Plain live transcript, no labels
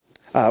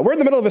We're in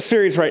the middle of a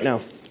series right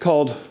now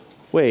called,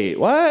 Wait,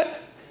 What?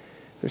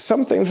 There's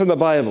some things in the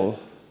Bible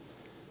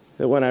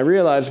that when I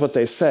realize what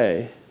they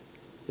say,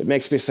 it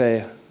makes me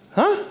say,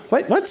 huh?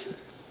 Wait, what?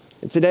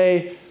 And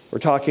today, we're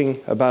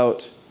talking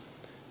about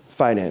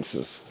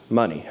finances,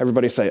 money.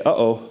 Everybody say,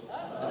 uh-oh.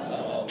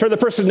 Uh-oh. Turn to the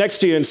person next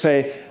to you and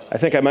say, I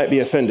think I might be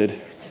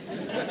offended.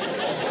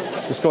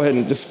 Just go ahead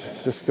and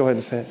go ahead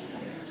and say it.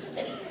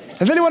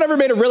 Has anyone ever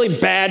made a really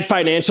bad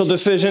financial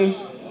decision?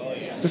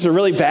 This is a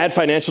really bad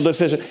financial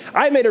decision.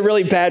 I made a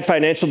really bad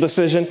financial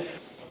decision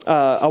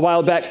a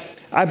while back.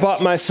 I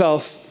bought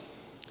myself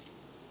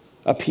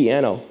a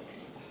piano.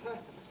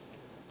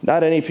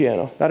 Not any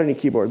piano, not any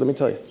keyboard, let me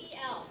tell you.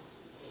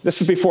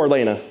 This is before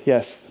Lena.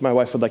 Yes, my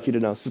wife would like you to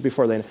know. This is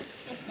before Lena.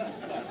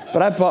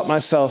 But I bought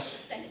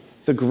myself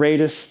the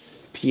greatest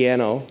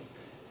piano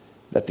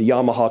that the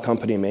Yamaha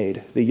company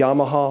made. The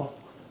Yamaha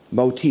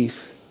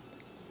Motif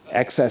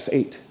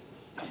XS8.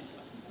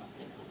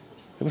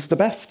 It was the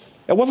best.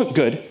 It wasn't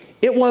good.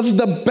 It was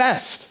the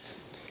best.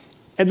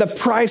 And the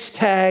price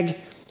tag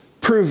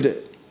proved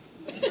it.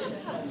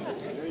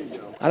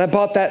 And I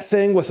bought that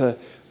thing with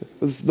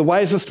the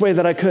wisest way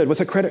that I could, with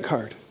a credit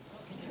card.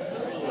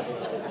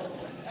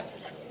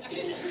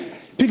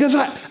 Because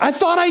I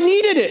thought I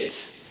needed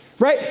it,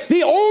 right?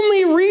 The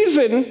only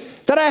reason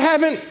that I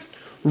haven't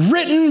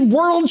written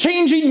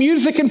world-changing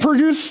music and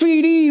produced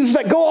CDs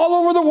that go all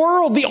over the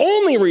world, the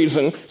only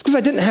reason is because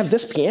I didn't have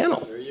this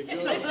piano. There you go.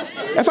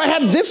 If I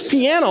had this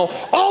piano,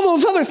 all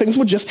those other things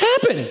would just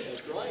happen.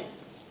 That's right.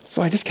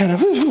 So I just kind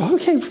of,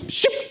 okay,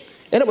 shoot.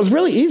 And it was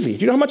really easy.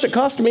 Do you know how much it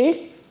cost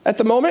me at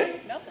the moment?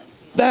 Nothing.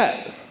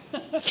 That.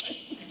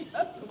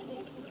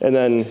 And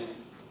then,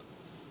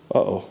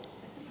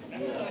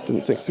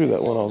 didn't think through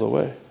that one all the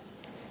way.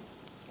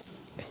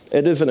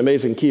 It is an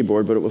amazing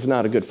keyboard, but it was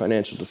not a good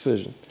financial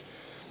decision.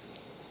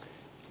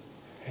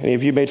 Any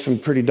of you made some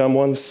pretty dumb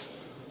ones?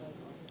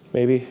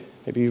 Maybe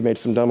you've made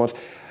some dumb ones.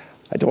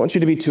 I don't want you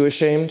to be too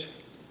ashamed.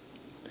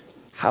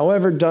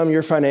 However dumb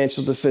your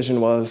financial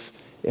decision was,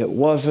 it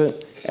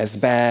wasn't as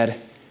bad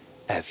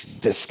as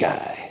this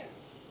guy.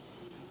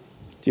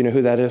 Do you know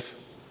who that is?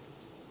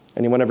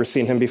 Anyone ever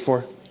seen him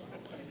before?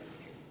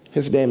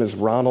 His name is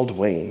Ronald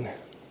Wayne.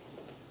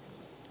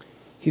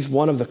 He's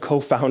one of the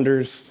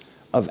co-founders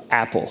of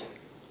Apple.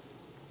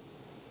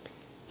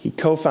 He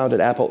co-founded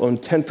Apple,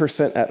 owned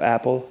 10% of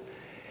Apple.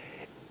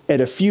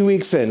 And a few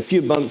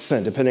months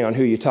in, depending on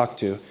who you talk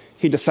to,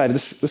 he decided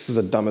this is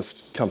the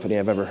dumbest company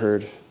I've ever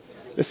heard.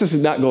 This is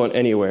not going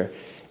anywhere.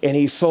 And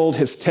he sold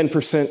his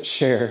 10%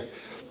 share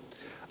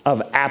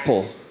of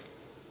Apple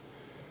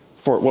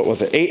for, what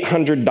was it,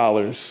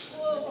 $800.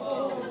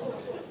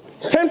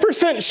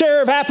 10%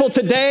 share of Apple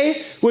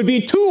today would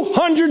be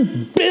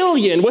 $200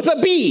 billion with a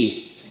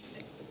B.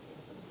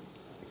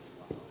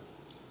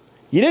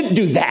 You didn't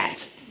do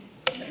that.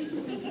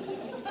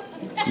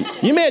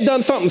 You may have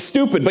done something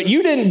stupid, but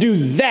you didn't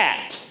do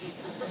that.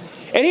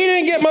 And he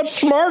didn't get much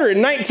smarter.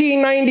 In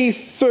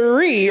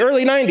 1993,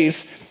 early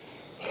 90s,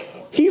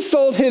 he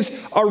sold his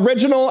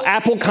original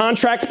Apple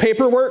contract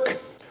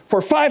paperwork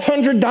for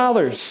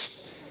 $500.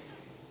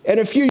 And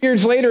a few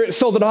years later, it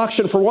sold at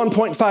auction for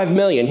 $1.5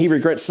 million. He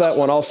regrets that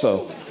one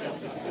also.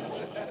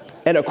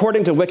 And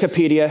according to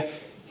Wikipedia,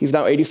 he's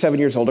now 87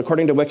 years old.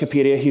 According to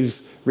Wikipedia,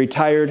 he's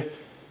retired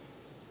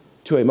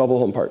to a mobile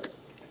home park.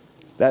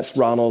 That's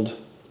Ronald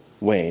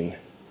Wayne,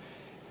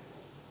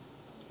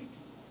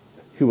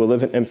 who will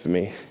live in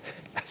infamy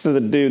as the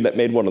dude that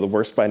made one of the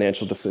worst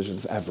financial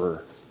decisions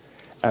ever.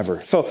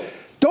 So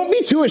don't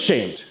be too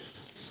ashamed,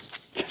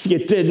 because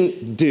you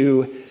didn't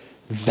do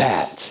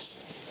that.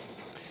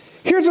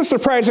 Here's a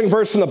surprising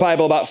verse in the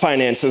Bible about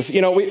finances.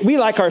 You know, we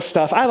like our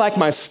stuff. I like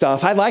my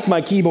stuff. I like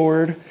my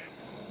keyboard.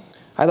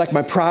 I like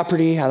my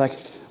property. I like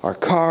our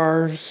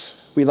cars.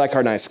 We like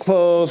our nice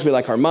clothes. We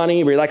like our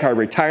money. We like our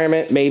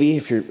retirement. Maybe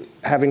if you're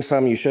having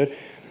some, you should.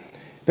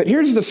 But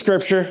here's the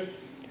scripture.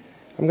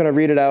 I'm going to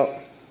read it out.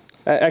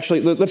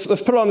 Actually, let's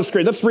put it on the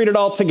screen. Let's read it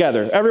all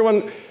together.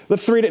 Everyone,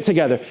 let's read it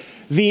together.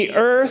 The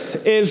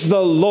earth is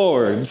the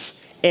Lord's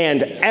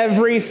and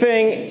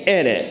everything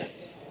in it.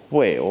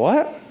 Wait,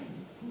 what?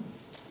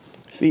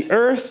 The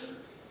earth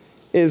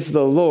is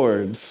the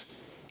Lord's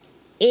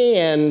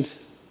and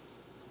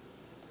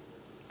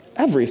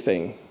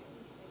everything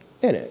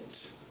in it.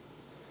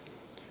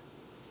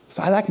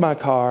 So I like my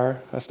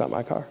car. That's not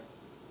my car.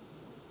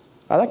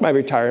 I like my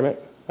retirement.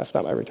 That's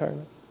not my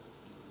retirement.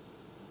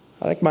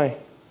 I like my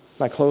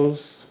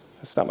clothes.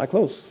 That's not my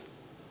clothes.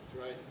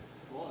 That's right.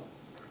 Come on.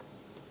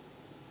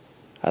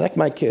 I like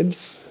my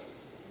kids.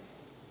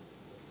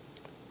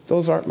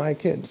 Those aren't my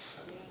kids.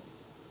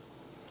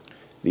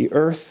 The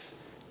earth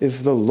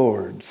is the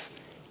Lord's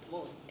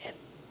and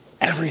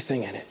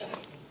everything in it.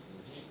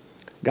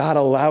 God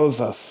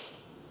allows us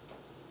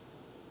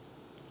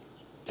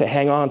to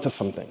hang on to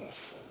some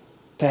things,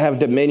 to have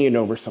dominion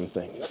over some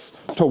things,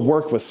 to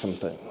work with some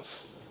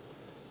things.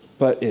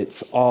 But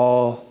it's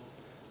all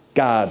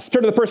God's.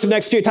 Turn to the person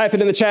next to you, type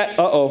it in the chat.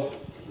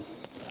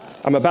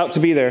 I'm about to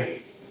be there.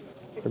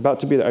 We're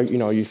about to be there. You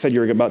know, you said you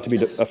were about to be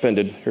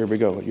offended. Here we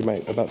go. You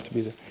might about to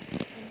be there.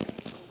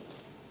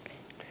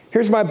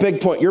 Here's my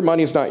big point. Your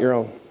money's not your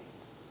own.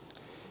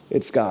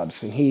 It's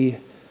God's, and he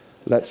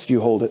lets you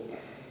hold it.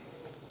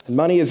 And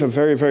money is a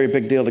very, very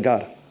big deal to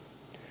God.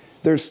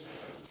 There's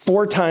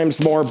 4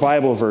 times more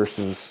Bible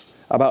verses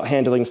about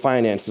handling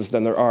finances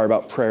than there are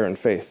about prayer and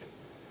faith.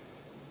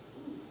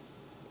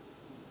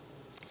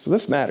 So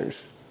this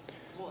matters.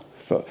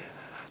 So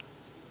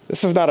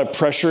this is not a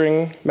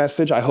pressuring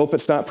message. I hope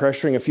it's not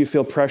pressuring. If you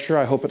feel pressure,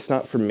 I hope it's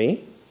not from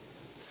me.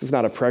 This is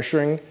not a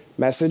pressuring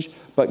message,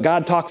 but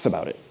God talks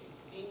about it.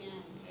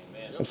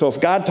 Amen. And so if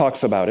God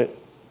talks about it,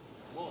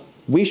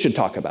 we should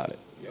talk about it.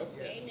 Yep.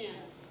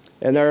 Yes.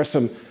 And there are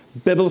some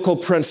biblical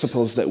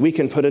principles that we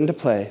can put into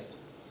play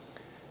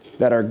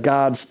that are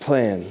God's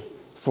plan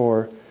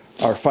for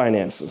our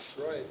finances.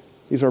 Right.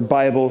 These are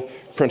Bible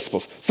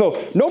principles.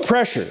 So no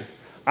pressure.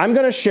 I'm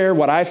going to share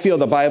what I feel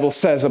the Bible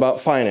says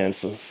about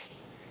finances.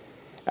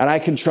 And I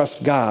can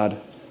trust God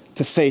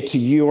to say to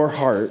your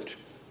heart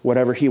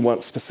whatever he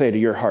wants to say to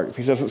your heart. If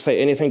he doesn't say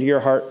anything to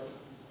your heart,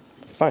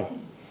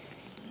 fine.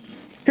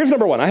 Here's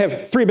number 1. I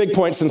have 3 big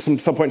points and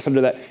some points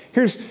under that.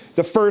 Here's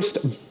the first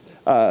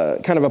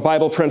kind of a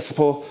Bible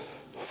principle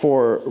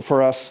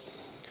for us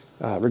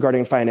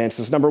regarding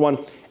finances. Number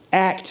 1,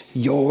 act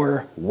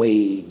your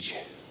wage.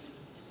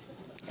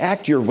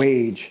 Act your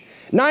wage.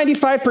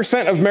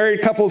 95% of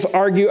married couples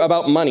argue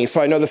about money, so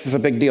I know this is a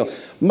big deal.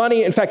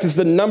 Money, in fact, is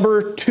the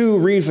number 2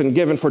 reason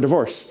given for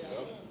divorce.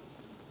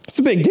 It's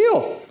a big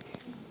deal.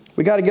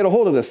 We got to get a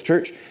hold of this,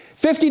 church.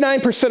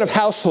 59% of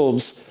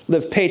households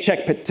live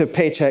paycheck to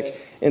paycheck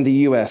in the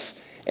U.S.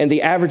 And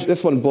the average,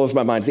 this one blows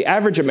my mind, the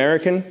average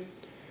American,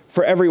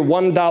 for every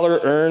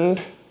 $1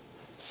 earned,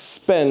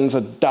 spends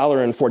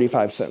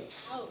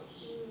 $1.45.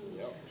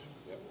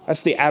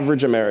 That's the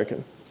average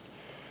American.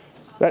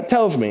 That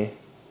tells me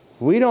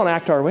we don't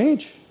act our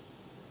wage.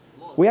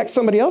 We act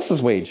somebody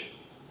else's wage.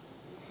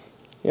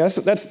 You know,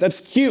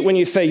 that's cute when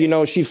you say, you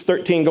know, she's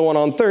 13 going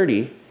on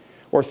 30,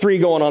 or 3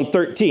 going on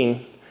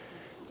 13.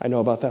 I know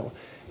about that one.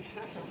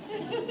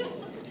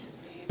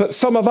 But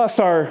some of us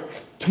are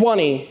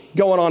 20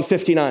 going on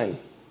 59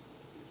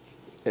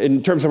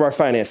 in terms of our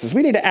finances.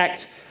 We need to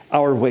act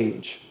our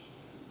wage.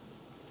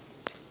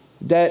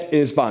 Debt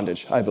is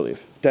bondage, I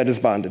believe. Debt is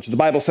bondage. The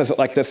Bible says it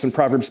like this in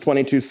Proverbs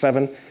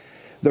 22:7.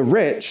 The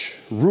rich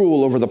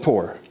rule over the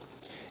poor,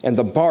 and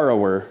the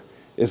borrower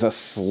is a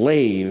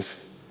slave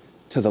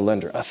to the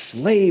lender. A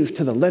slave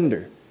to the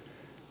lender.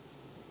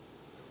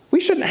 We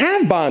shouldn't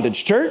have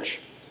bondage, church.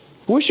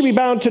 We should be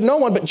bound to no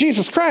one but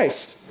Jesus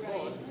Christ.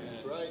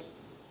 That's right.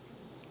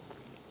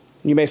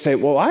 You may say,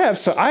 well, I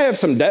have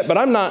some debt, but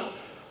I'm not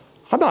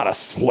a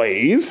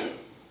slave.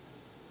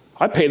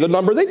 I pay the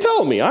number they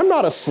tell me. I'm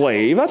not a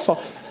slave. That's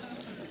all.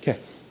 Okay.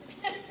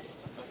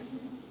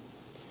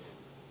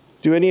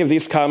 Do any of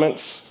these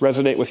comments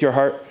resonate with your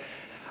heart?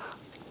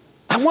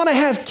 I want to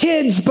have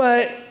kids,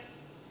 but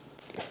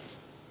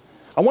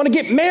I want to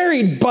get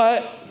married,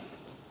 but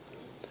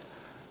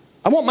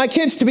I want my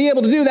kids to be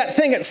able to do that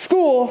thing at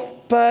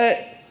school, but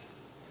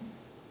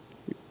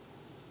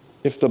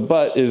if the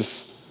but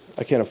is,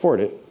 I can't afford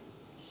it,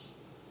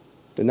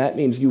 then that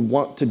means you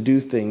want to do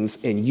things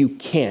and you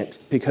can't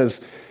because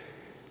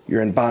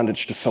you're in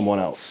bondage to someone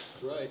else.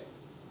 That's right.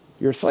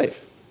 You're a slave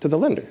to the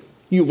lender.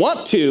 You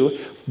want to,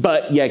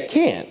 but you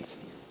can't.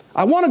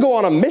 I want to go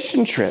on a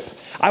mission trip.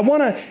 I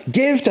want to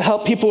give to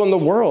help people in the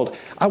world.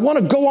 I want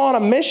to go on a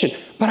mission,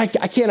 but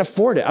I can't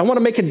afford it. I want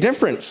to make a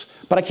difference,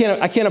 but I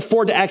can't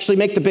afford to actually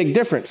make the big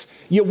difference.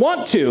 You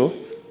want to,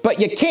 but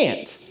you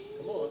can't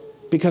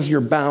because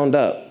you're bound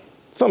up.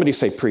 Somebody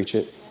say, preach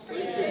it.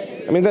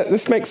 I mean,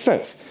 this makes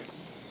sense.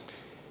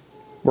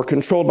 We're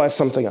controlled by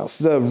something else.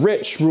 The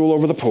rich rule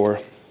over the poor,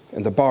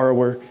 and the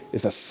borrower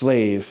is a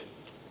slave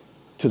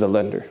to the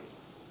lender.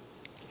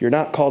 You're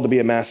not called to be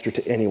a master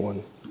to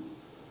anyone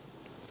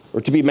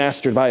or to be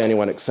mastered by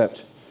anyone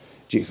except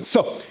Jesus.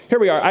 So here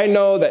we are. I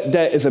know that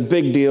debt is a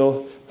big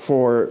deal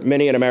for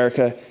many in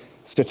America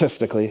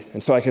statistically,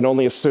 and so I can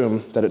only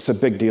assume that it's a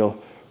big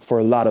deal for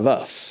a lot of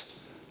us.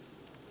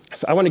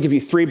 So I want to give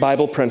you 3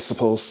 Bible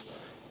principles,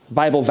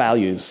 Bible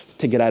values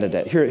to get out of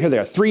debt. Here they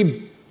are,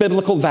 3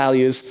 biblical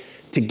values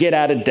to get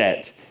out of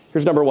debt.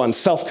 Here's number 1,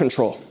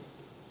 self-control.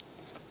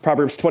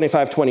 Proverbs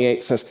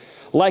 25:28 says,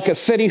 like a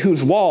city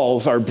whose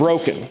walls are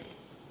broken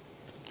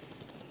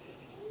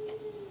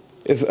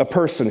is a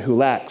person who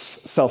lacks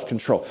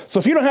self-control. So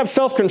if you don't have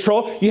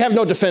self-control, you have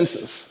no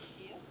defenses.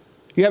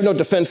 You have no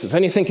defenses.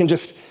 Anything can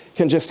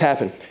just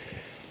happen.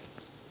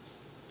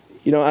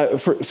 You know,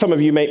 for some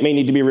of you may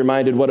need to be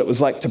reminded what it was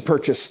like to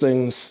purchase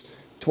things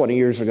 20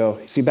 years ago.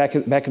 See, back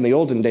in the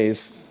olden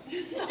days,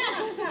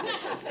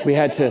 we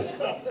had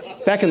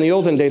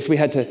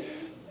to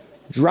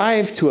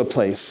drive to a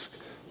place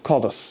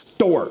called a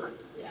store.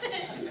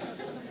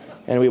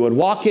 And we would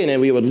walk in and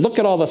we would look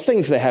at all the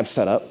things they have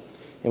set up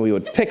and we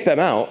would pick them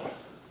out.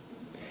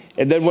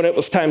 And then when it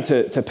was time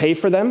to pay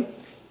for them,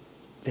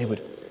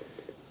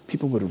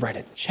 people would write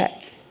a check.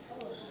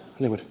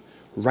 And they would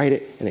write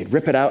it and they'd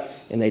rip it out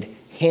and they'd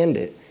hand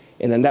it.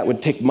 And then that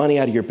would take money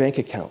out of your bank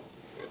account.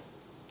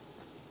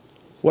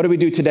 What do we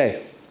do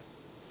today?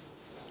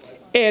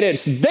 and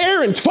it's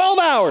there in 12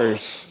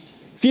 hours.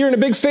 If you're in a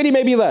big city,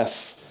 maybe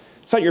less.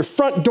 It's at your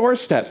front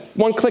doorstep.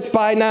 One click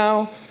buy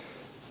now.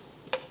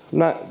 I'm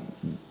not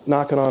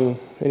knocking on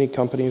any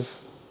companies,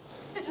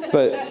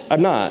 but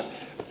I'm not.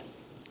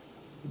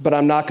 But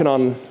I'm knocking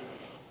on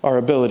our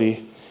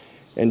ability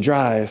and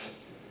drive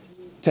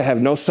to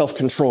have no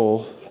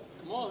self-control.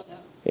 Come on.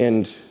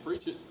 And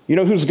Preach it. you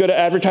know who's good at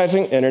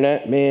advertising?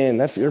 Internet. Man,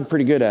 they're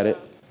pretty good at it.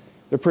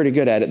 They're pretty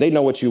good at it. They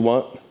know what you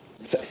want.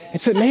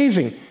 It's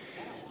amazing.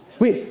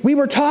 We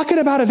were talking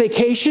about a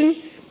vacation,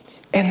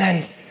 and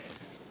then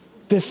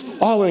this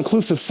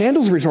all-inclusive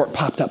sandals resort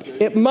popped up.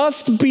 It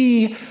must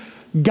be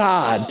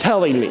God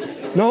telling me.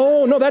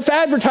 No, that's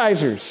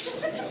advertisers.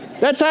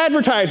 That's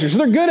advertisers.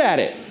 They're good at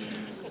it.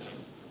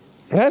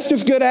 That's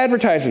just good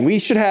advertising. We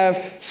should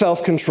have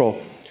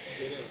self-control.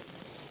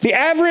 The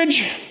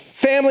average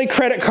family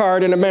credit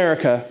card in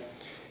America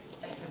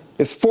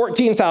is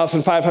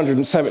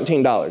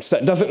 $14,517.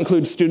 That doesn't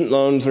include student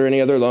loans or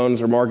any other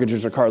loans or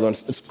mortgages or car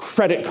loans. It's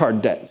credit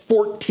card debt,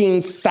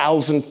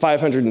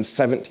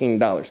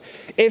 $14,517.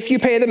 If you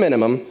pay the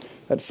minimum,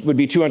 that would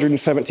be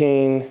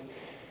 $217.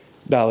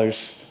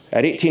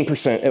 At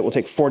 18%, it will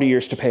take 40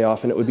 years to pay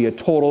off, and it would be a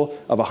total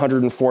of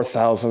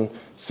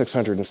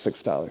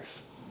 $104,606.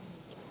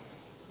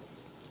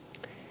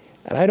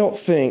 And I don't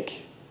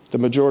think the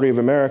majority of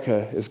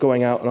America is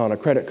going out and on a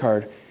credit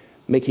card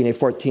making a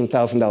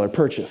 $14,000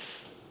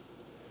 purchase.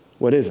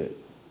 What is it?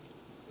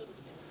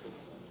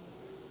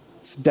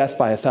 It's death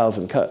by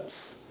 1,000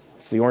 cuts.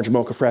 It's the orange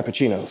mocha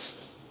frappuccinos.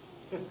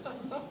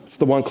 It's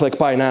the one-click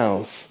buy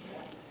nows.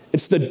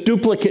 It's the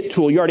duplicate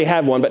tool. You already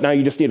have one, but now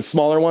you just need a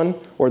smaller one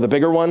or the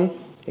bigger one,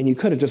 and you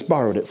could have just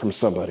borrowed it from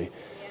somebody.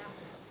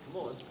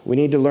 Yeah. We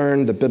need to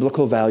learn the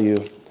biblical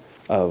value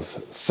of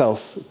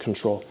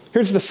self-control.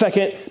 Here's the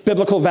second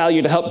biblical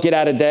value to help get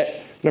out of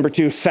debt. Number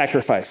 2,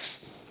 sacrifice.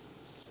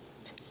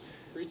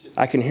 Preach it.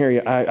 I can hear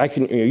you. I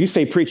can. You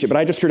say preach it, but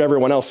I just heard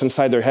everyone else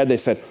inside their head. They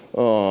said,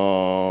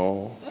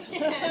 "Oh,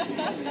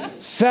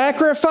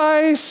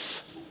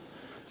 sacrifice,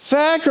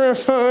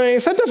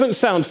 sacrifice." That doesn't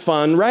sound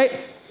fun, right?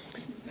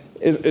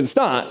 It's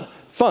not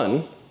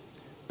fun,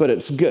 but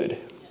it's good.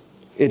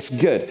 It's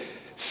good.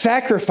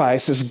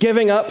 Sacrifice is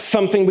giving up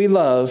something we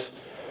love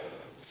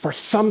for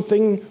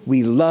something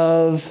we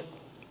love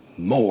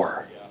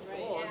more.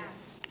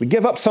 We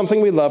give up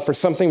something we love for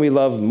something we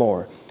love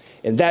more.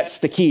 And that's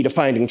the key to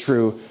finding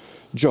true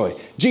joy.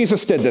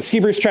 Jesus did this.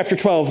 Hebrews chapter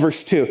 12,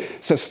 verse 2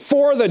 says,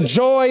 "For the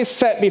joy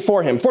set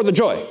before him," for the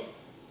joy.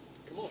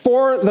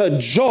 For the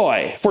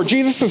joy, for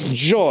Jesus'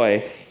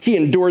 joy, he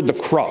endured the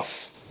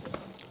cross,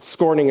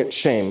 scorning its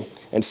shame,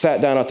 and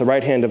sat down at the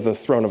right hand of the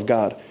throne of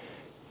God.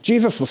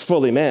 Jesus was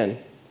fully man.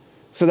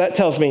 So that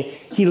tells me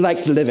he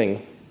liked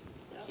living.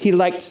 He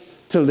liked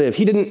to live.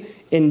 He didn't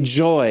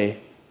enjoy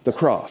the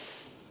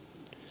cross,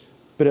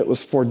 but it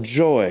was for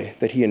joy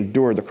that he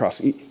endured the cross.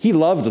 He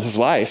loved his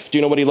life. Do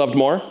you know what he loved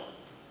more?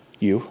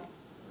 You.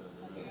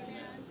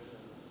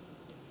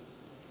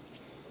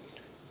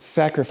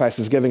 Sacrifice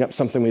is giving up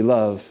something we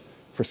love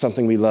for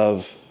something we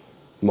love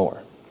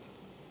more.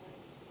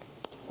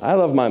 I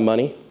love my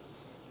money,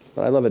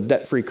 but I love a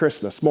debt-free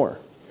Christmas more.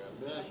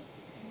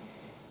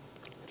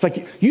 It's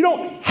like you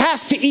don't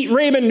have to eat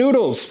ramen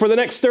noodles for the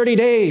next 30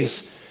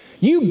 days.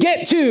 You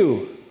get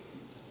to.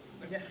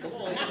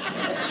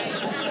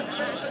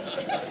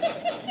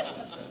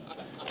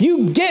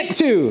 You get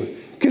to.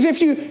 Because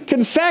if you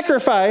can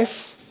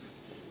sacrifice,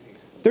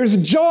 there's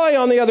joy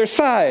on the other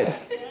side.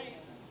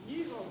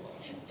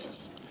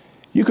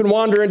 You can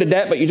wander into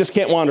debt, but you just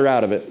can't wander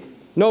out of it.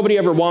 Nobody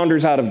ever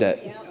wanders out of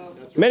debt.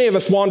 Many of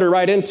us wander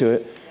right into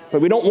it,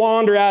 but we don't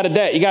wander out of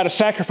debt. You got to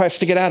sacrifice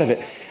to get out of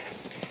it.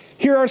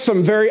 Here are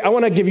I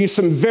want to give you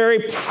some very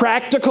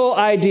practical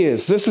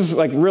ideas. This is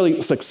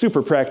it's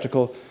super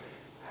practical.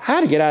 How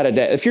to get out of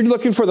debt. If you're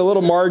looking for the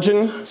little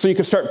margin so you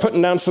can start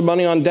putting down some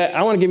money on debt,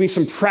 I want to give you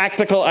some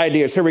practical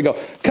ideas. Here we go.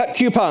 Cut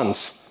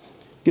coupons.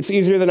 Gets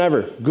easier than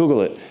ever.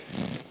 Google it.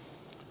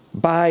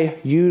 Buy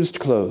used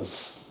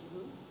clothes.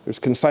 There's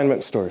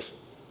consignment stores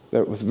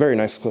with very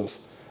nice clothes.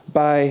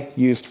 Buy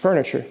used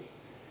furniture.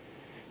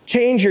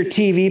 Change your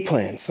TV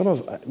plan.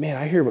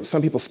 I hear what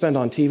some people spend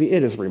on TV.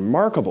 It is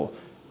remarkable.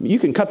 You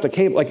can cut the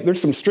cable.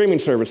 There's some streaming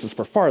services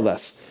for far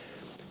less.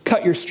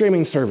 Cut your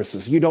streaming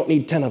services. You don't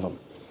need 10 of them.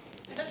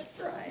 That's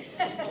right.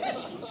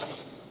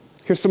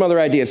 Here's some other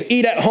ideas.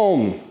 Eat at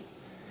home.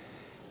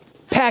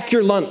 Pack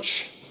your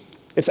lunch.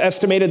 It's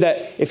estimated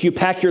that if you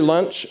pack your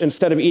lunch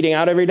instead of eating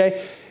out every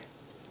day,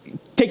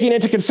 taking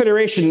into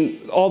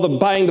consideration all the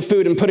buying the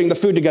food and putting the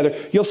food together,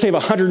 you'll save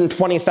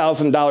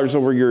 $120,000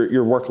 over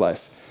your work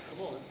life.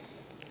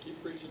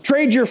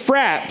 Trade your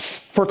fraps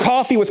for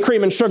coffee with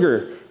cream and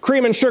sugar.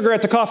 Cream and sugar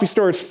at the coffee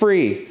store is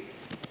free.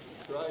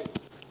 Right.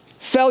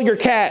 Sell your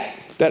cat.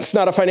 That's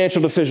not a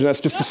financial decision.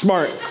 That's just a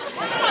smart.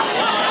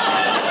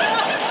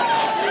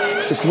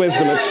 Just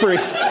wisdom. It's free.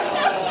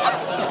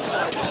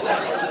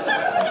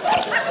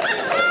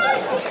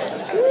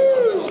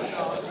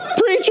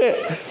 Preach it.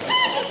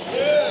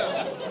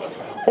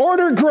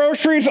 Order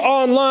groceries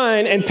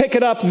online and pick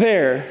it up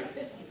there.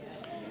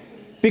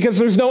 because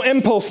there's no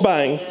impulse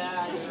buying.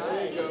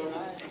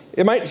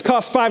 It might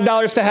cost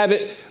 $5 to have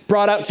it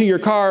brought out to your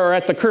car or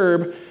at the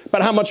curb,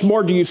 but how much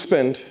more do you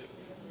spend?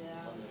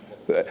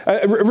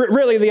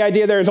 Really, the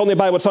idea there is only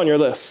buy what's on your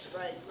list.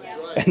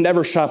 And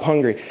never shop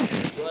hungry.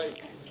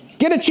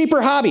 Get a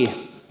cheaper hobby.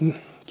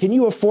 Can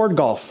you afford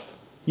golf?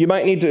 You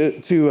might need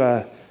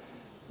to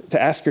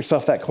ask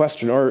yourself that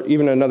question. Or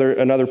even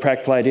another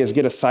practical idea is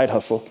get a side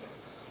hustle.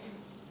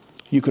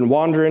 You can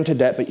wander into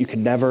debt, but you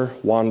can never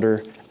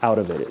wander out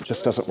of it. It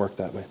just doesn't work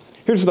that way.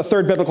 Here's the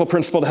third biblical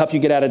principle to help you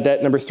get out of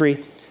debt. Number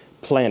 3,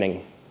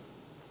 planning.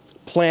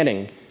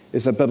 Planning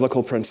is a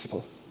biblical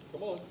principle.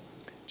 Come on.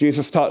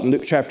 Jesus taught in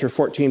Luke chapter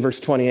 14, verse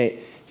 28.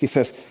 He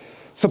says,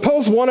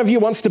 suppose one of you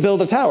wants to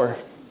build a tower.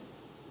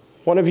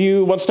 One of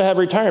you wants to have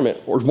retirement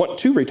or want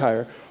to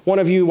retire. One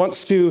of you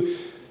wants to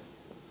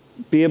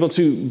be able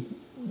to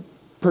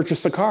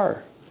purchase a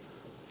car.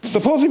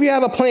 Suppose if you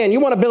have a plan, you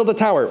want to build a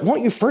tower.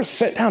 Won't you first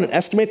sit down and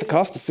estimate the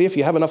cost to see if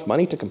you have enough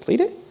money to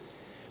complete it?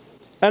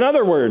 In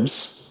other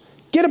words,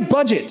 get a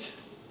budget.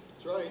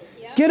 That's right.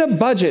 Yeah. Get a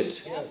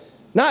budget. Yes.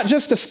 Not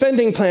just a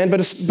spending plan,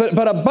 but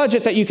a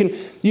budget that you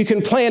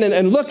can plan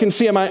and look and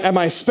see, am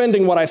I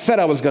spending what I said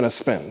I was going to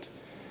spend?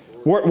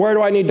 Where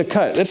do I need to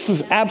cut? This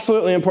is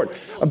absolutely important.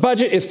 A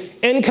budget is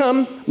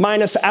income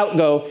minus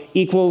outgo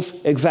equals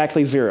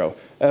exactly 0.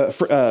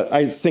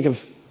 I think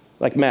of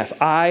like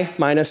math. I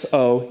minus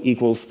O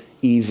equals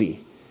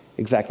easy.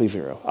 Exactly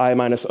 0. I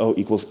minus O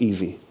equals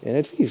easy. And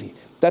it's easy.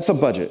 That's a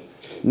budget.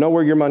 Know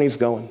where your money's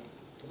going.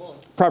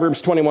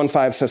 Proverbs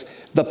 21:5 says,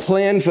 the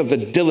plans of the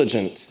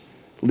diligent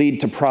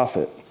lead to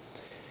profit,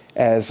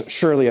 as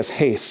surely as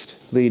haste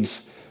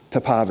leads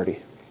to poverty.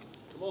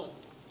 Come on.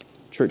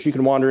 Church, you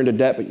can wander into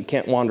debt, but you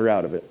can't wander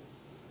out of it.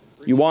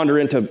 You wander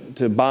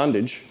into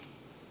bondage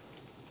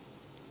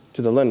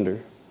to the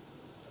lender,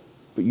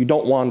 but you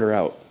don't wander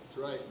out. That's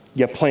right.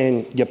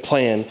 You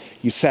plan,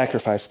 you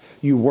sacrifice,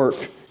 you work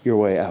your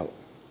way out.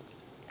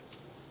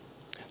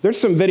 There's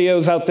some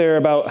videos out there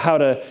about how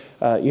to,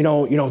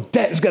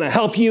 debt is going to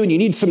help you, and you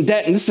need some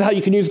debt, and this is how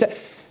you can use debt.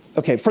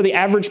 Okay, for the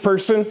average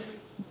person,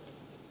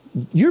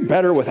 you're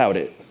better without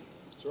it.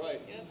 That's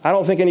right. I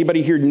don't think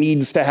anybody here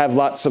needs to have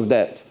lots of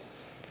debt.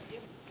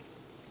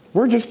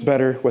 We're just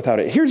better without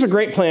it. Here's a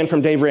great plan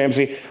from Dave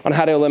Ramsey on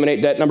how to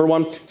eliminate debt. Number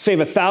 1, save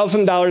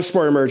 $1,000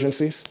 for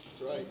emergencies.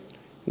 That's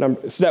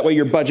right. So that way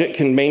your budget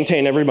can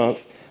maintain every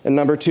month. And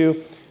number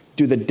 2,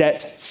 do the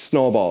debt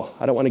snowball.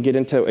 I don't want to get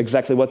into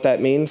exactly what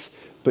that means,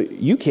 but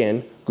you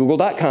can.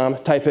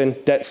 Google.com, type in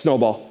debt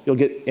snowball. You'll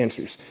get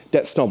answers.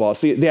 Debt snowball.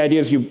 See, the idea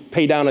is you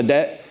pay down a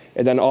debt,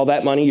 and then all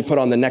that money you put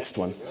on the next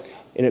one.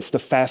 And it's the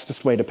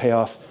fastest way to pay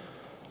off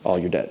all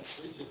your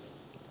debts.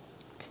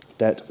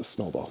 Debt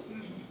snowball.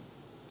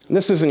 And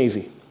this isn't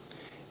easy.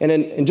 And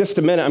in just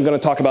a minute, I'm going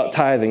to talk about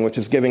tithing, which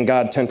is giving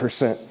God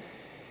 10%.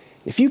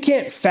 If you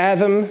can't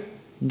fathom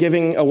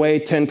giving away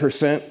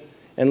 10%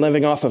 and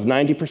living off of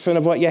 90%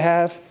 of what you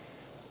have,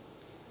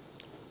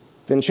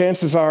 then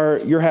chances are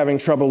you're having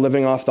trouble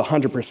living off the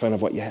 100%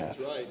 of what you have.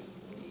 That's right.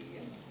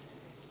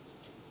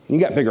 You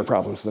got bigger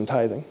problems than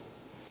tithing.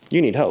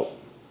 You need help.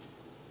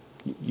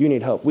 You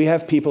need help. We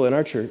have people in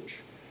our church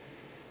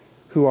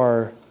who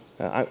are,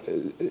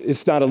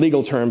 it's not a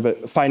legal term,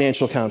 but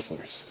financial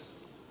counselors.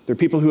 They're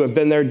people who have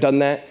been there, done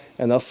that,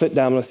 and they'll sit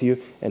down with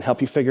you and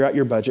help you figure out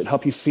your budget,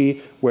 help you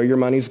see where your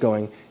money's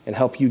going, and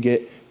help you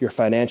get your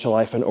financial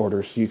life in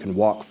order so you can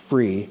walk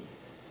free,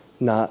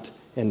 not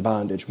in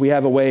bondage. We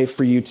have a way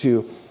for you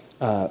to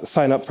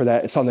sign up for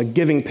that. It's on the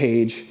giving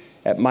page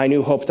at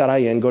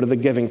mynewhope.in. Go to the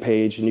giving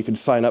page, and you can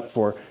sign up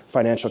for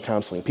financial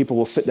counseling. People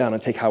will sit down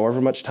and take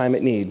however much time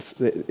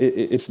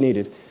it's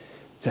needed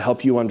to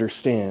help you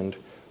understand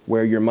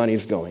where your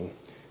money's going,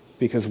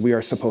 because we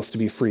are supposed to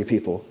be free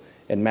people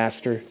and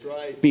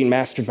being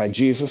mastered by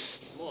Jesus,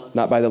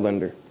 not by the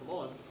lender. Come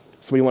on.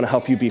 So we want to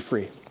help you be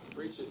free.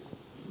 Preach it.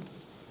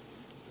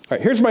 All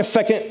right, here's my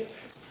second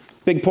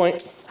big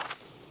point.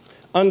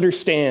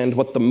 Understand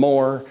what the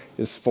more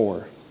is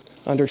for.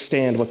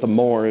 Understand what the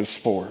more is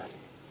for.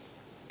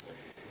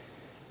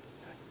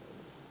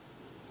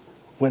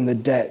 When the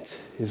debt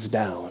is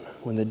down,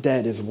 when the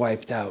debt is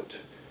wiped out,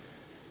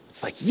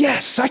 it's like,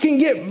 yes, I can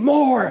get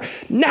more.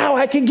 Now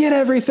I can get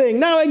everything.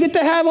 Now I get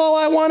to have all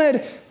I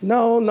wanted.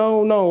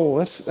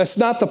 No. That's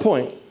not the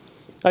point.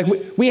 Like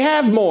we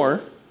have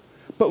more,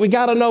 but we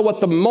got to know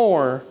what the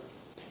more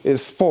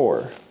is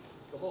for.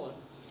 Come on.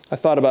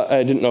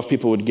 I didn't know if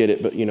people would get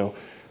it, but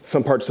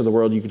some parts of the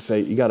world you could say,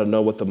 you got to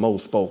know what the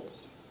mo's for.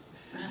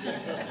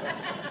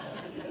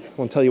 I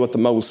want to tell you what the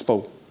mo's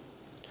for.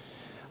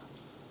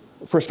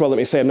 First of all, let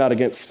me say I'm not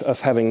against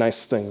us having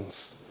nice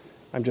things.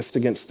 I'm just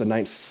against the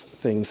nice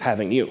things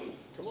having you.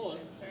 Come on.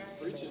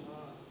 Preach it.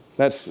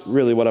 That's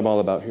really what I'm all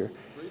about here.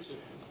 Preach it.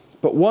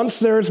 But once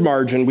there is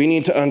margin, we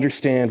need to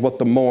understand what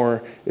the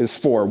more is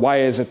for. Why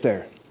is it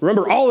there?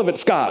 Remember, all of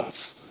it's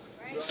God's.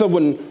 So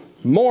when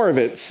more of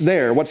it's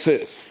there, what's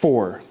it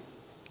for?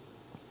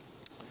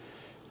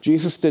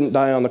 Jesus didn't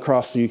die on the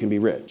cross so you can be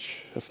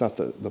rich. That's not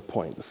the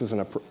point. This isn't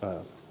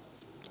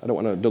I don't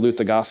want to dilute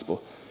the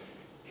gospel.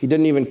 He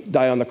didn't even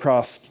die on the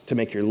cross to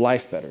make your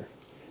life better.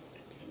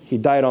 He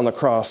died on the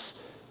cross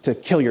to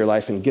kill your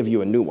life and give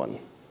you a new one.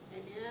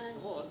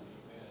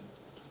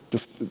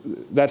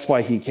 That's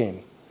why he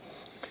came.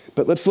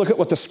 But let's look at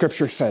what the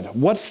scripture said.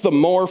 What's the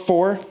more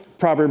for?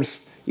 Proverbs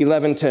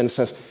 11:10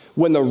 says,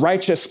 when the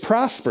righteous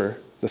prosper,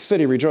 the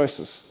city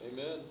rejoices.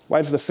 Amen.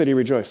 Why does the city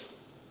rejoice?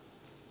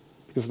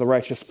 Because the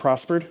righteous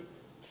prospered?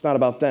 It's not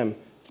about them.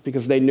 It's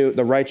because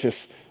the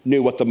righteous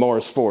knew what the more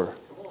is for.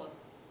 Come on.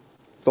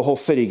 The whole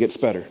city gets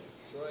better.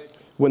 That's right.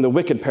 When the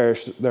wicked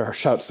perish, there are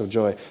shouts of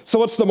joy. So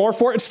what's the more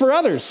for? It's for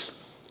others.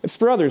 It's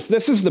for others.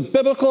 This is the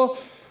biblical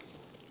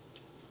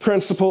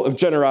principle of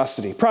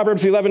generosity.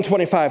 Proverbs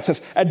 11:25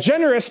 says, a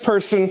generous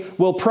person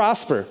will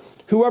prosper.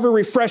 Whoever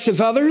refreshes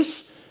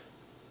others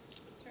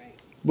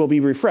will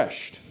be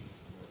refreshed.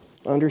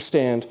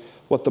 Understand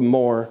what the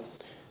more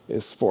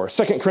is for.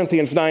 2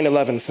 Corinthians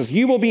 9:11 says,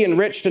 you will be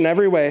enriched in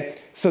every way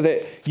so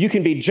that you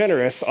can be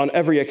generous on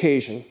every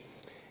occasion.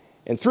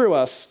 And through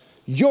us,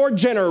 your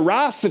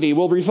generosity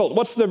will result.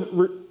 What's the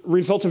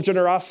result of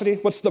generosity?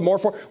 What's the more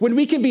for? When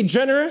we can be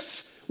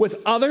generous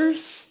with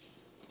others,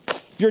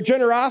 your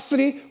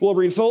generosity will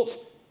result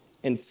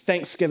in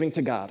thanksgiving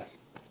to God.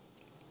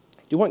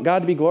 Do you want God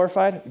to be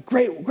glorified?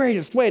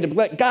 Greatest way to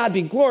let God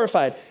be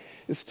glorified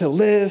is to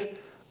live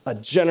a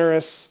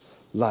generous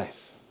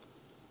life.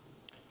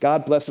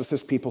 God blesses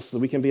his people so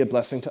that we can be a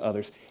blessing to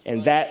others,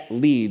 and that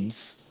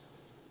leads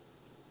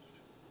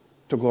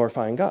to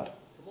glorifying God.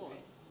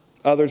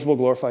 Others will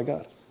glorify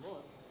God.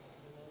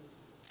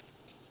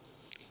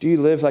 Do you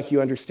live like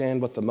you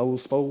understand what the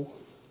mo's for?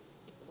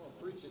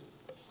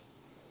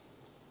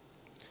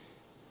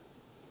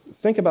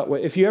 Think about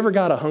if you ever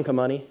got a hunk of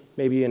money,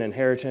 maybe an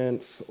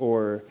inheritance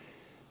or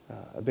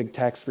a big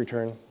tax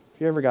return.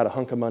 If you ever got a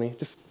hunk of money,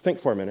 just think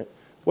for a minute.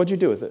 What'd you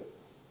do with it?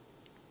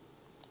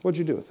 What'd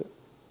you do with it?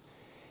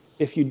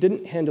 If you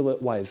didn't handle it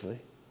wisely,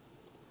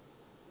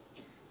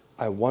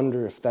 I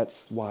wonder if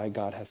that's why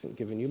God hasn't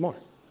given you more.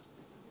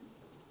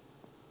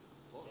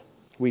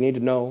 We need to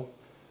know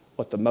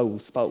what the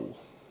mo's for.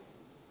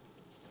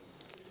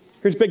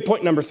 Here's big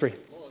point number 3.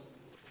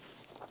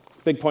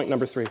 Big point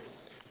number 3.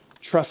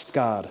 Trust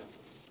God.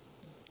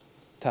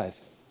 Tithe.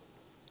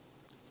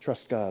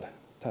 Trust God.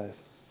 Tithe.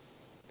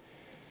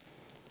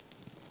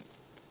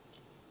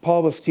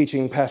 Paul was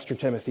teaching Pastor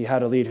Timothy how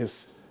to lead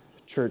his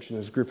church and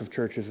his group of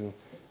churches in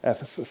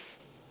Ephesus.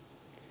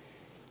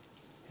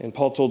 And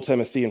Paul told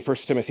Timothy in 1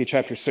 Timothy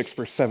chapter 6,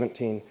 verse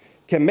 17,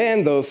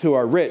 command those who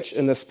are rich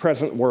in this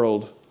present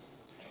world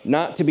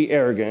not to be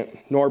arrogant,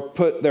 nor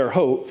put their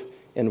hope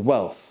in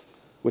wealth,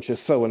 which is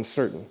so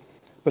uncertain,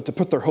 but to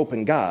put their hope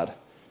in God,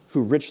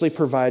 who richly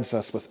provides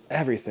us with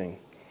everything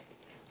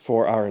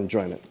for our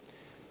enjoyment.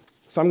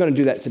 So I'm going to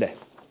do that today.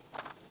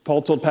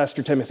 Paul told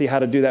Pastor Timothy how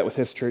to do that with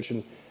his church,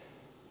 and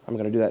I'm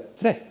going to do that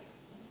today.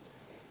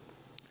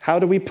 How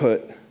do we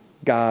put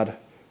God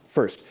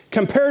first?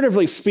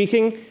 Comparatively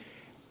speaking,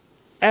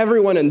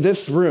 everyone in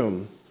this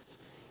room,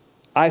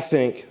 I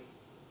think,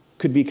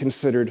 could be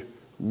considered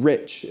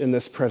rich in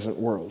this present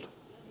world.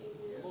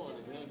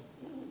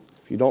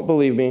 If you don't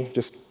believe me,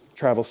 just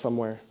travel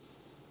somewhere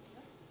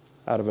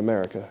out of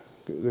America.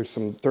 There's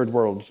some third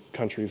world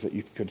countries that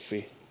you could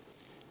see,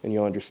 and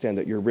you'll understand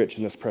that you're rich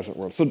in this present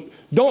world. So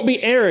don't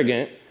be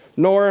arrogant,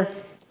 nor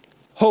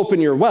hope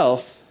in your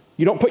wealth.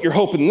 You don't put your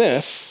hope in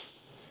this.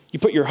 You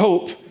put your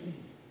hope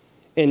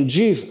in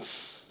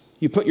Jesus.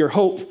 You put your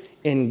hope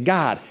in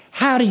God.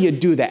 How do you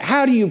do that?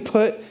 How do you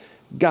put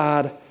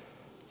God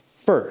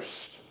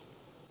first?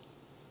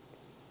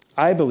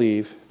 I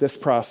believe this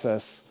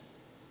process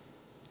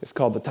is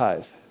called the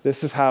tithe.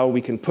 This is how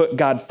we can put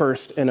God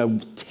first in a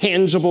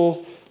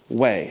tangible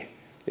way,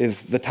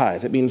 is the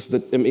tithe.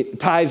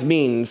 Tithe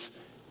means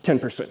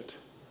 10%.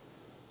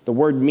 The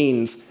word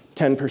means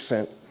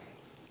 10%.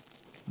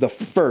 The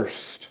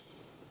first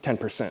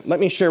 10%. Let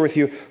me share with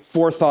you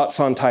 4 thoughts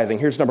on tithing.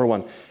 Here's number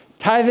 1.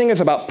 Tithing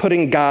is about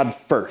putting God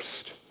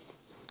first.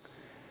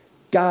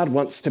 God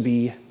wants to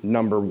be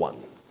number 1.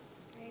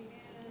 Amen.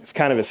 It's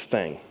kind of his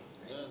thing.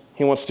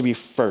 He wants to be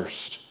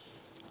first.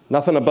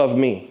 Nothing above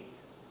me.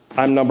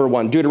 I'm number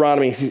 1.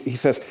 Deuteronomy, he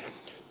says,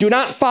 do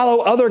not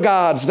follow other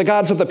gods, the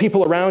gods of the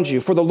people around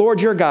you, for the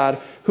Lord your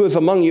God, who is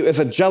among you, is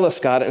a jealous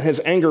God, and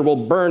his anger will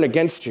burn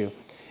against you,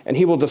 and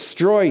he will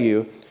destroy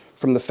you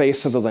from the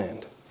face of the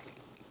land.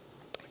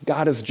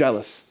 God is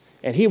jealous,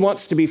 and he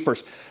wants to be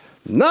first.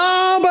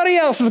 Nobody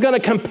else is going to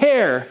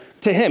compare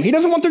to him. He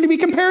doesn't want there to be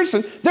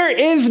comparison. There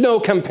is no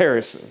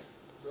comparison.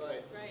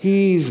 Right.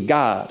 He's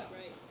God.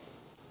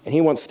 And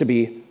he wants to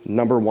be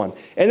number 1.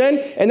 And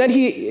then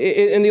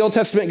he, in the Old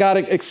Testament, God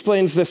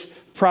explains this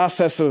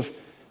process of,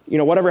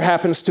 whatever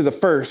happens to the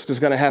first is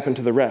going to happen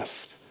to the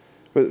rest.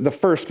 The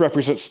first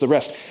represents the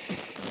rest.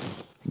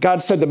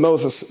 God said to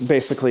Moses,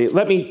 basically,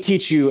 let me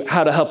teach you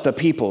how to help the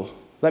people.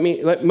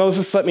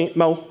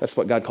 Mo, that's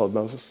what God called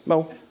Moses.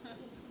 Mo,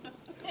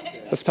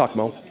 let's talk,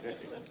 Mo.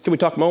 Can we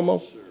talk,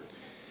 Mo?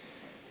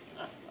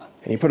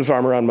 And he put his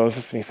arm around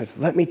Moses and he said,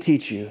 let me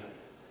teach you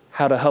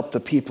how to help the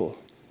people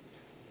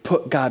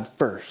put God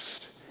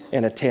first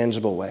in a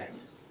tangible way.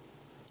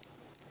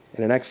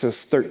 And in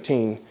Exodus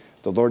 13,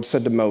 the Lord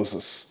said to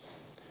Moses,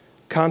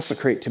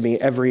 consecrate to me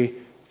every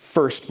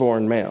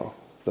firstborn male.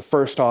 The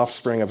first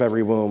offspring of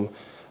every womb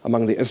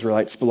among the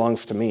Israelites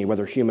belongs to me,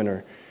 whether human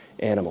or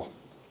animal.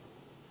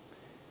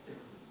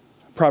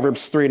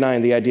 Proverbs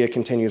 3:9, the idea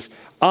continues,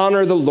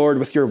 honor the Lord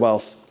with your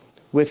wealth,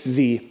 with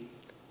the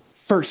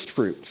first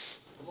fruits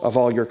of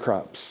all your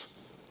crops.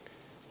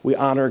 We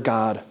honor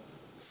God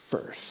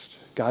first.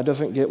 God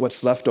doesn't get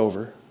what's left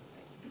over.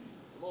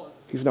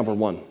 He's number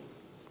one.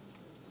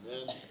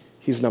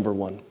 He's number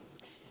one.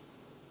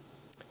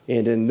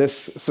 And in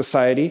this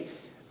society,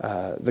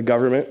 the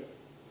government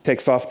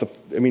takes off by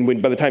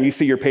the time you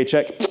see your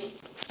paycheck,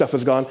 stuff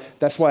is gone.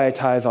 That's why I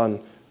tithe on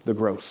the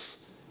gross,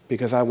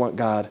 because I want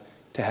God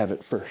to have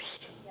it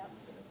first. Yep.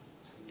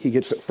 He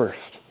gets it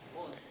first.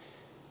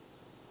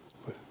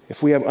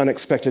 If we have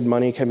unexpected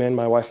money come in,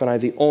 my wife and I,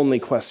 the only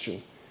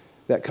question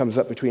that comes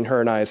up between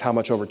her and I is how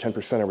much over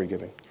 10% are we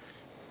giving?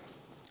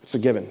 It's a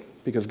given,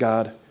 because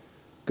God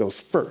goes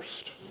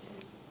first.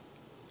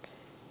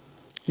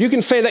 You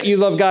can say that you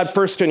love God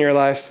first in your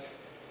life,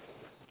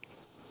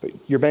 but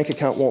your bank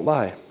account won't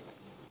lie.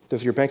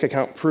 Does your bank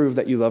account prove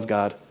that you love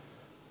God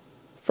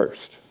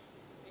first?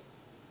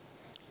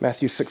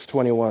 Matthew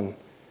 6:21,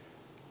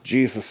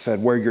 Jesus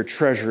said, where your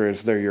treasure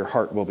is, there your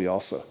heart will be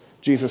also.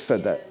 Jesus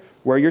said that.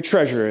 Where your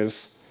treasure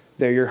is,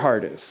 there your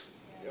heart is.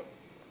 Yep.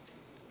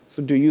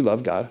 So do you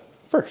love God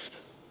first?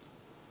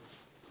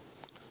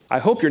 I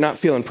hope you're not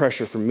feeling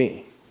pressure from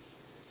me.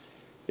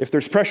 If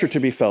there's pressure to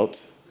be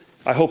felt,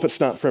 I hope it's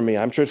not from me.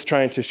 I'm just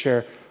trying to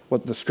share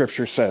what the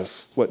scripture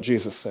says, what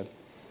Jesus said.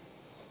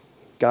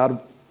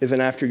 God isn't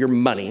after your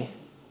money.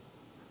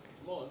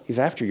 He's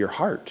after your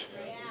heart.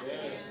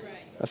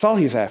 That's all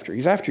he's after.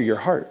 He's after your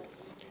heart.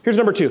 Here's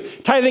number 2.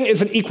 Tithing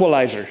is an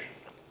equalizer.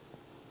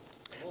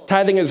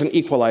 Tithing is an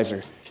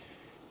equalizer.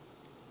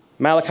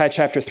 Malachi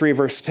chapter 3,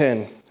 verse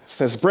 10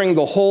 says, bring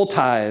the whole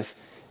tithe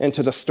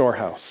into the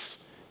storehouse,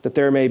 that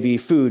there may be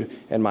food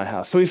in my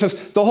house. So he says,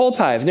 the whole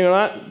tithe,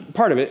 not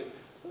part of it,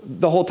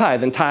 the whole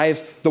tithe. And tithe,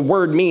 the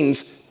word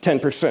means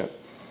 10%.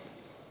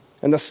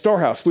 And the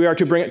storehouse, we are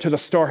to bring it to the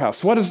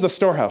storehouse. What is the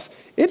storehouse?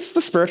 It's the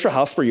spiritual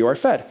house where you are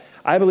fed.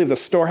 I believe the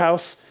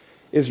storehouse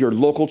is your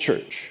local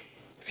church.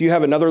 If you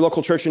have another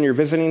local church and you're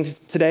visiting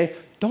today,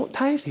 don't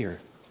tithe here.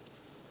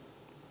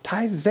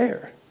 Tithe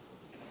there.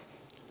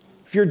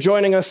 If you're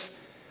joining us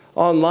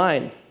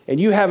online and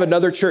you have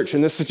another church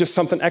and this is just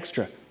something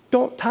extra,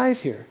 don't tithe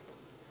here.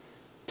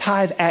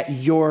 Tithe at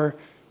your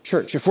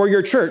church. If we're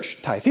your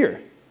church, tithe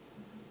here.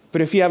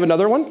 But if you have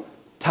another one,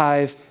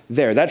 tithe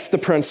there. That's the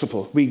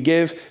principle. We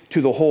give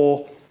the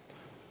whole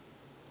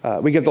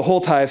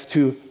tithe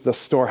to the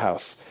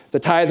storehouse. The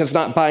tithe is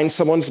not buying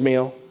someone's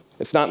meal.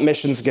 It's not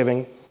missions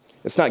giving.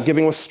 It's not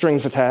giving with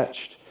strings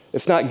attached.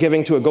 It's not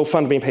giving to a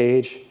GoFundMe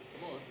page.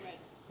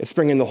 It's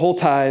bringing the whole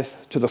tithe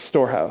to the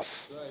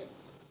storehouse.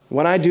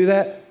 When I do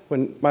that,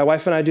 when my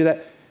wife and I do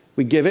that,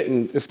 we give it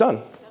and it's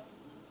done.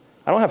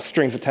 I don't have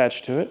strings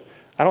attached to it.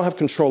 I don't have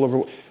control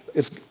over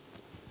it.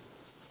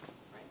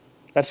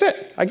 That's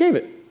it. I gave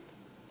it.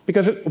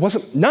 Because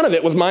none of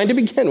it was mine to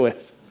begin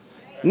with.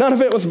 None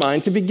of it was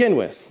mine to begin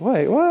with.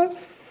 Wait, what?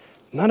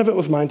 None of it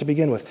was mine to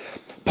begin with.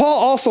 Paul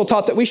also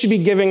taught that we should be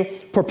giving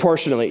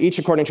proportionally, each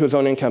according to his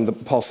own income,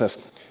 Paul says,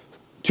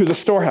 to the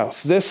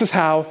storehouse. This is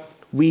how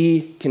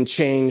we can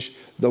change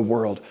the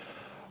world.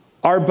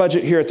 Our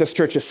budget here at this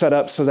church is set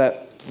up so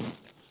that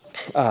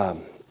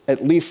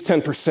at least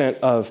 10%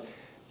 of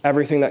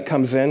everything that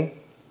comes in,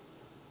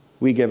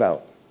 we give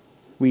out.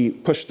 We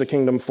push the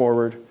kingdom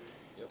forward,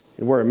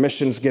 and we're a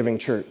missions-giving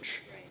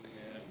church.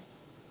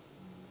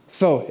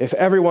 So if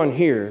everyone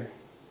here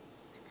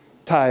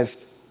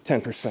tithed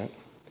 10%,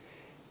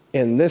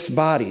 in this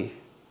body,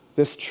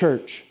 this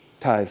church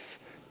tithes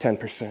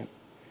 10%,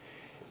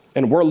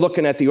 and we're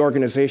looking at the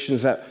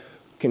organizations that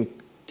can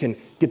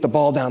get the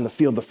ball down the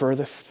field the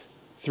furthest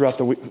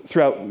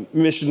throughout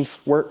missions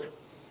work,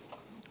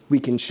 we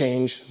can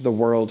change the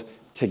world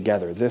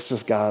together. This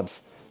is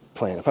God's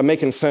plan. If I'm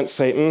making sense,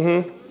 say,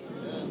 mm-hmm.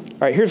 All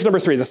right, here's number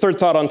 3, the third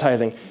thought on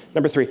tithing.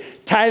 Number 3,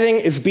 tithing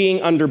is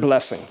being under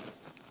blessing.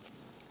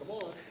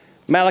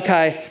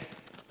 Malachi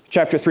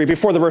chapter 3,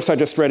 before the verse I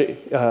just read,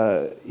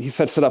 he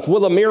sets it up.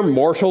 Will a mere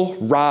mortal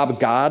rob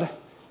God?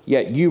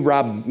 Yet you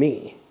rob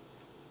me.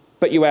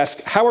 But you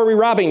ask, how are we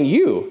robbing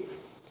you?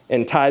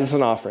 In tithes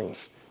and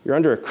offerings. You're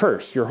under a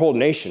curse, your whole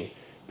nation,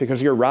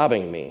 because you're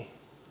robbing me.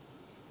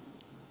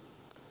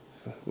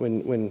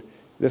 When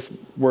this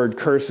word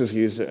curse is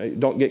used,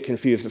 don't get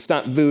confused. It's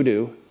not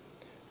voodoo.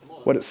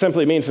 What it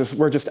simply means is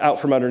we're just out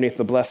from underneath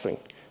the blessing.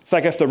 It's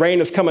like if the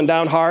rain is coming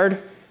down hard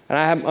and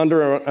I am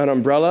under an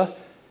umbrella,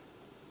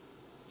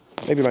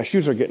 maybe my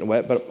shoes are getting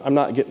wet, but I'm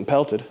not getting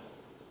pelted.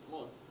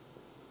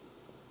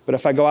 But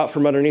if I go out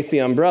from underneath the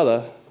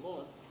umbrella,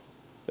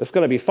 it's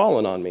going to be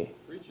falling on me.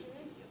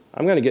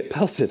 I'm going to get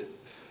pelted.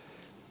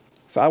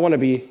 So I want to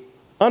be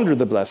under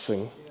the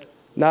blessing,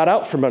 not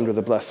out from under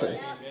the blessing.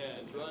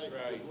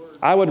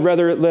 I would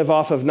rather live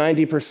off of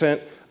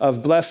 90%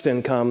 of blessed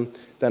income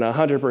than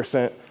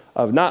 100%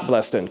 of not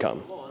blessed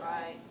income.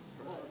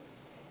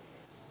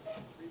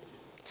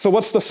 So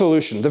what's the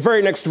solution? The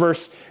very next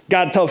verse,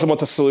 God tells them what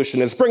the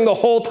solution is. Bring the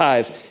whole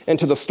tithe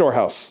into the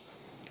storehouse,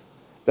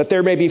 that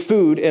there may be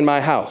food in my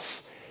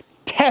house.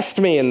 Test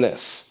me in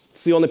this.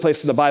 It's the only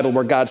place in the Bible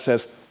where God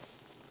says,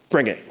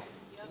 bring it.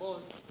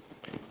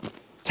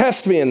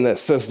 Test me in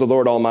this, says the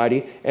Lord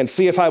Almighty, and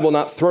see if I will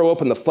not throw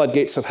open the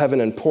floodgates of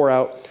heaven and pour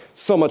out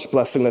so much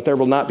blessing that there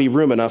will not be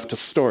room enough to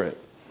store it.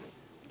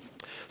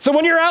 So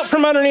when you're out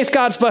from underneath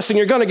God's blessing,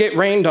 you're going to get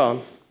rained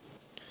on.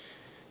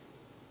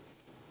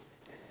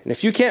 And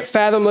if you can't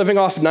fathom living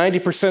off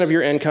 90% of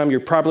your income,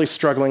 you're probably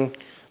struggling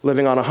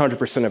living on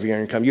 100% of your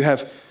income. You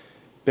have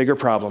bigger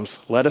problems.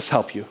 Let us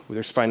help you.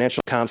 There's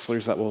financial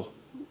counselors that will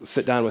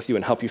sit down with you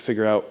and help you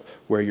figure out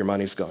where your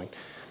money's going.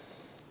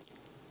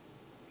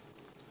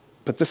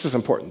 But this is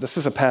important. This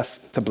is a path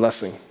to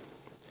blessing.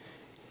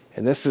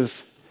 And this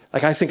is,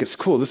 I think it's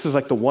cool. This is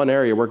like the one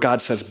area where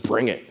God says,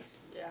 bring it.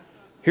 Yeah.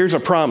 Here's a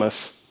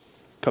promise.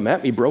 Come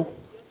at me, bro.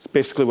 It's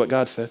basically what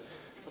God said.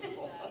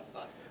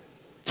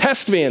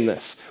 Test me in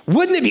this.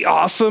 Wouldn't it be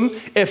awesome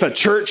if a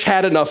church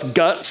had enough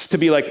guts to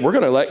be like, we're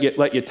going to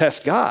let you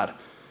test God?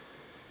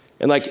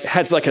 And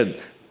has a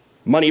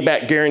money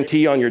back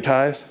guarantee on your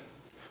tithe?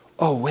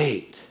 Oh,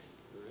 wait.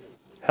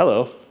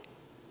 Hello.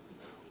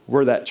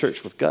 We're that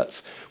church with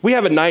guts. We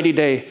have a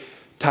 90-day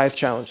tithe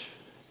challenge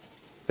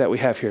that we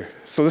have here.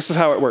 So this is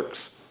how it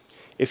works.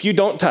 If you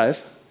don't tithe,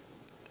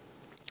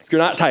 if you're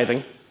not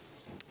tithing,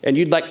 and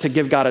you'd like to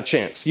give God a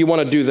chance, you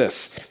want to do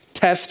this.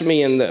 Test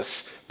me in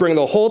this. Bring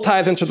the whole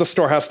tithe into the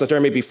storehouse that there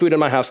may be food in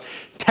my house.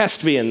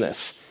 Test me in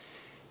this.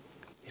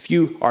 If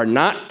you are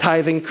not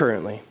tithing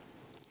currently,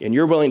 and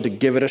you're willing to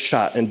give it a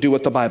shot and do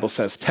what the Bible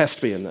says,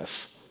 test me in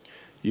this,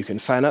 you can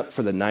sign up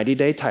for the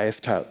 90-day tithe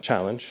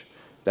challenge.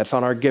 That's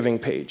on our giving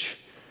page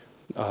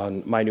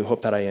on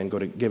mynewhope.in. Go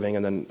to giving,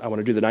 and then I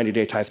want to do the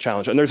 90-day tithe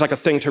challenge. And there's a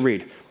thing to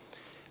read.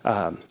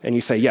 And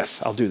you say,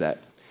 yes, I'll do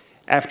that.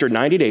 After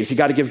 90 days, you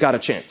got to give God a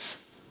chance.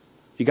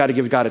 You got to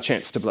give God a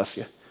chance to bless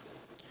you.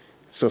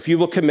 So if you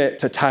will commit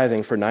to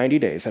tithing for 90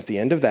 days, at the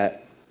end of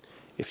that,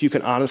 if you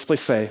can honestly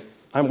say,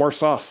 I'm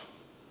worse off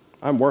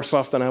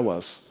than I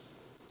was,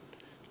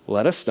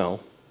 let us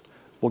know.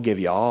 We'll give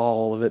you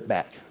all of it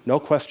back. No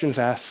questions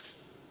asked.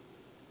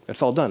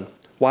 It's all done.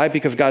 Why?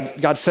 Because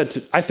God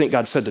said I think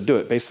God said to do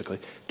it, basically.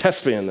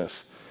 Test me in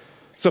this.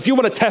 So if you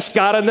want to test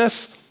God in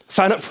this,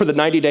 sign up for the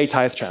 90-day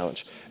tithe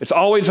challenge. It's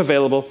always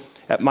available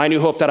at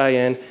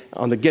mynewhope.in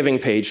on the giving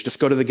page. Just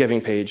go to the giving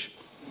page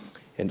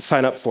and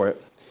sign up for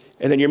it.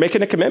 And then you're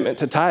making a commitment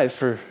to tithe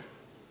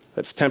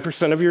that's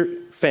 10% of your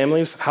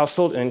family's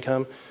household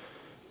income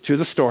to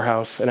the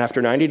storehouse. And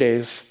after 90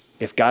 days,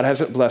 if God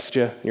hasn't blessed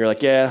you, and you're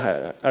like,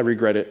 yeah, I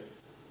regret it,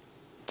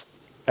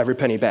 every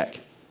penny back.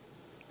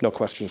 No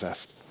questions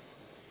asked.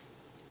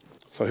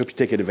 So I hope you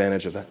take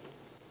advantage of that,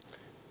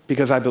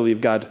 because I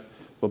believe God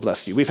will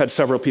bless you. We've had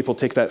several people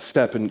take that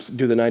step and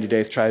do the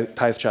 90-day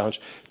tithe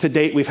challenge. To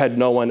date, we've had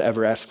no one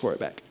ever ask for it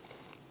back.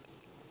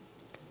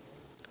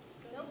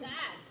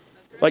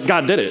 Like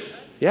God did it.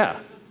 Yeah.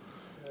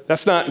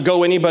 That's not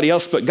go anybody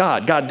else but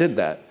God. God did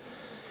that.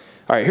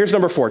 All right, here's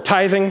number 4.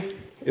 Tithing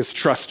is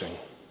trusting.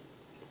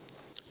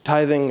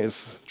 Tithing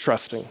is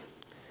trusting.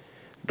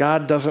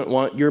 God doesn't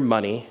want your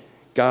money.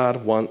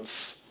 God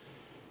wants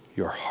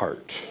your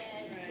heart.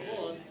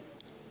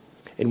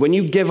 And when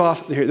you give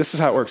off, here, this is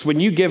how it works. When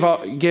you give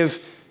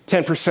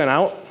 10%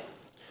 out,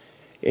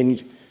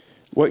 and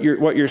what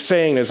you're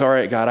saying is, all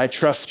right, God, I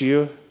trust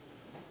you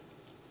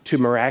to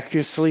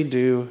miraculously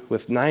do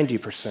with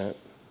 90%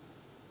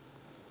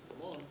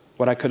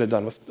 what I could have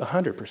done with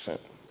 100%. Right.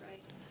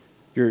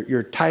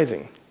 You're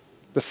tithing.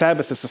 The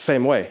Sabbath is the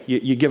same way.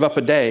 You give up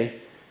a day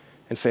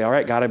and say, all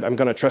right, God, I'm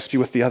going to trust you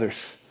with the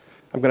others.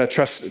 I'm going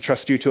to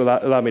trust you to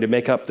allow me to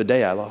make up the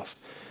day I lost.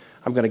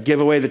 I'm going to give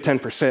away the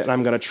 10%, and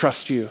I'm going to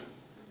trust you.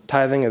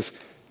 Tithing is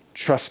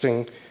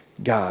trusting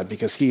God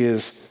because he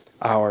is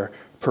our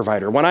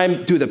provider. When I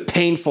do the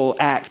painful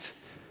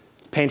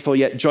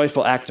yet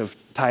joyful act of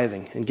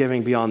tithing and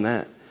giving beyond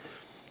that,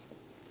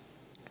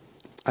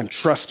 I'm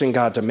trusting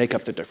God to make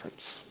up the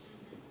difference.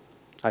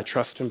 I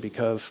trust him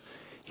because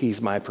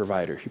he's my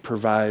provider. He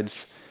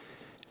provides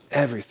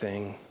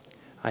everything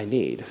I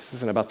need. This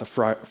isn't about the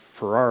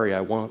Ferrari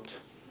I want.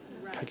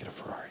 Can I get a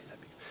Ferrari?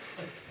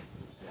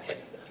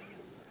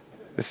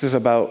 This is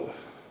about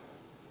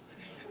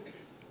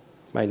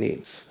my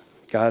needs.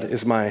 God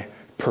is my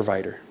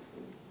provider.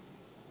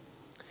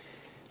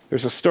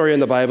 There's a story in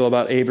the Bible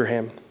about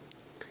Abraham.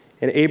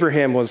 And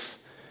Abraham was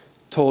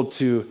told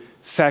to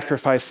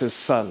sacrifice his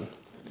son.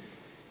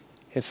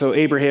 And so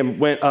Abraham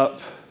went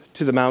up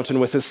to the mountain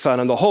with his son.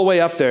 And the whole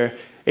way up there,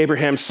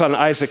 Abraham's son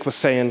Isaac was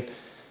saying,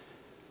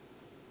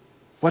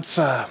 what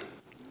are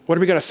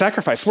we going to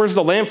sacrifice? Where's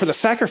the lamb for the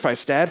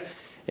sacrifice, Dad?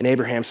 And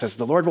Abraham says,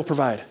 the Lord will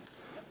provide.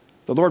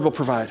 The Lord will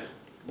provide.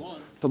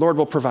 The Lord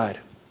will provide.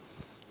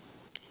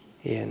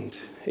 And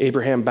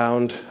Abraham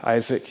bound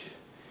Isaac.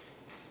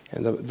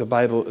 And in the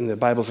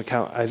Bible's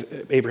account,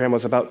 Abraham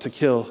was about to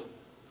kill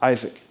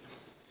Isaac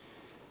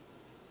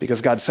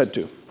because God said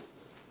to.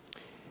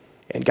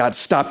 And God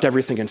stopped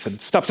everything and said,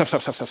 stop.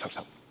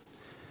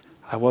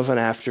 I wasn't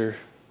after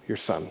your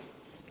son.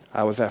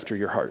 I was after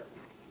your heart.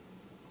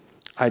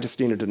 I just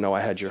needed to know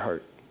I had your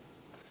heart.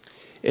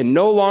 And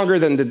no longer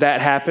than did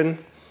that happen,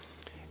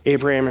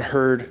 Abraham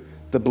heard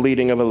the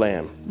bleating of a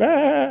lamb.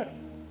 Bah,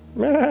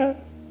 bah,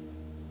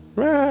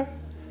 bah.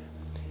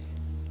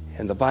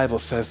 And the Bible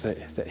says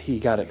that he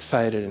got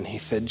excited and he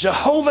said,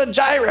 Jehovah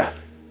Jireh.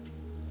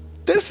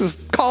 This is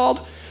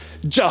called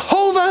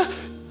Jehovah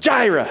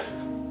Jireh,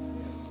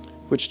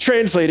 which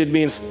translated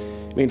means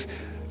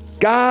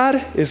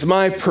God is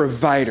my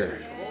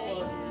provider.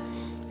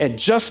 And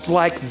just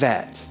like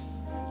that,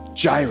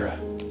 Jireh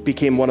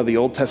became one of the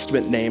Old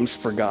Testament names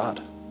for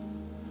God.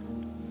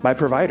 My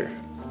provider.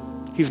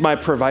 He's my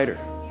provider.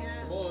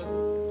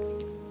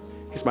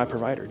 He's my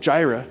provider.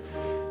 Jireh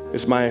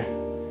is my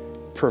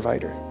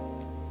provider.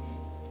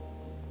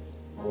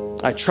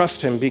 I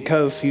trust him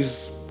because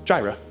he's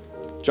Jireh.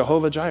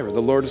 Jehovah Jireh.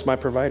 The Lord is my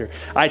provider.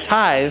 I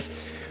tithe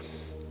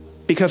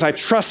because I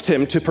trust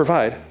him to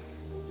provide.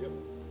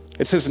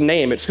 It's his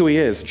name. It's who he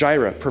is.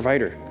 Jireh,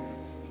 provider.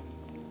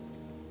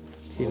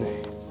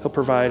 He'll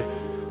provide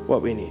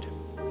what we need.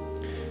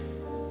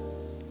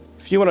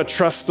 If you want to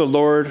trust the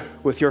Lord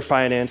with your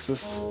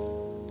finances,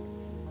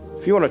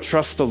 if you want to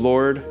trust the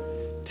Lord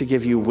to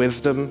give you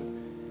wisdom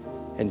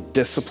and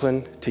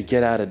discipline to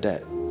get out of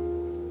debt,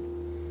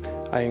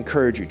 I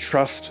encourage you,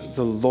 trust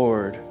the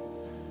Lord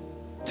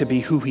to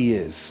be who he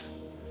is,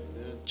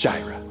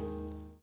 Jireh.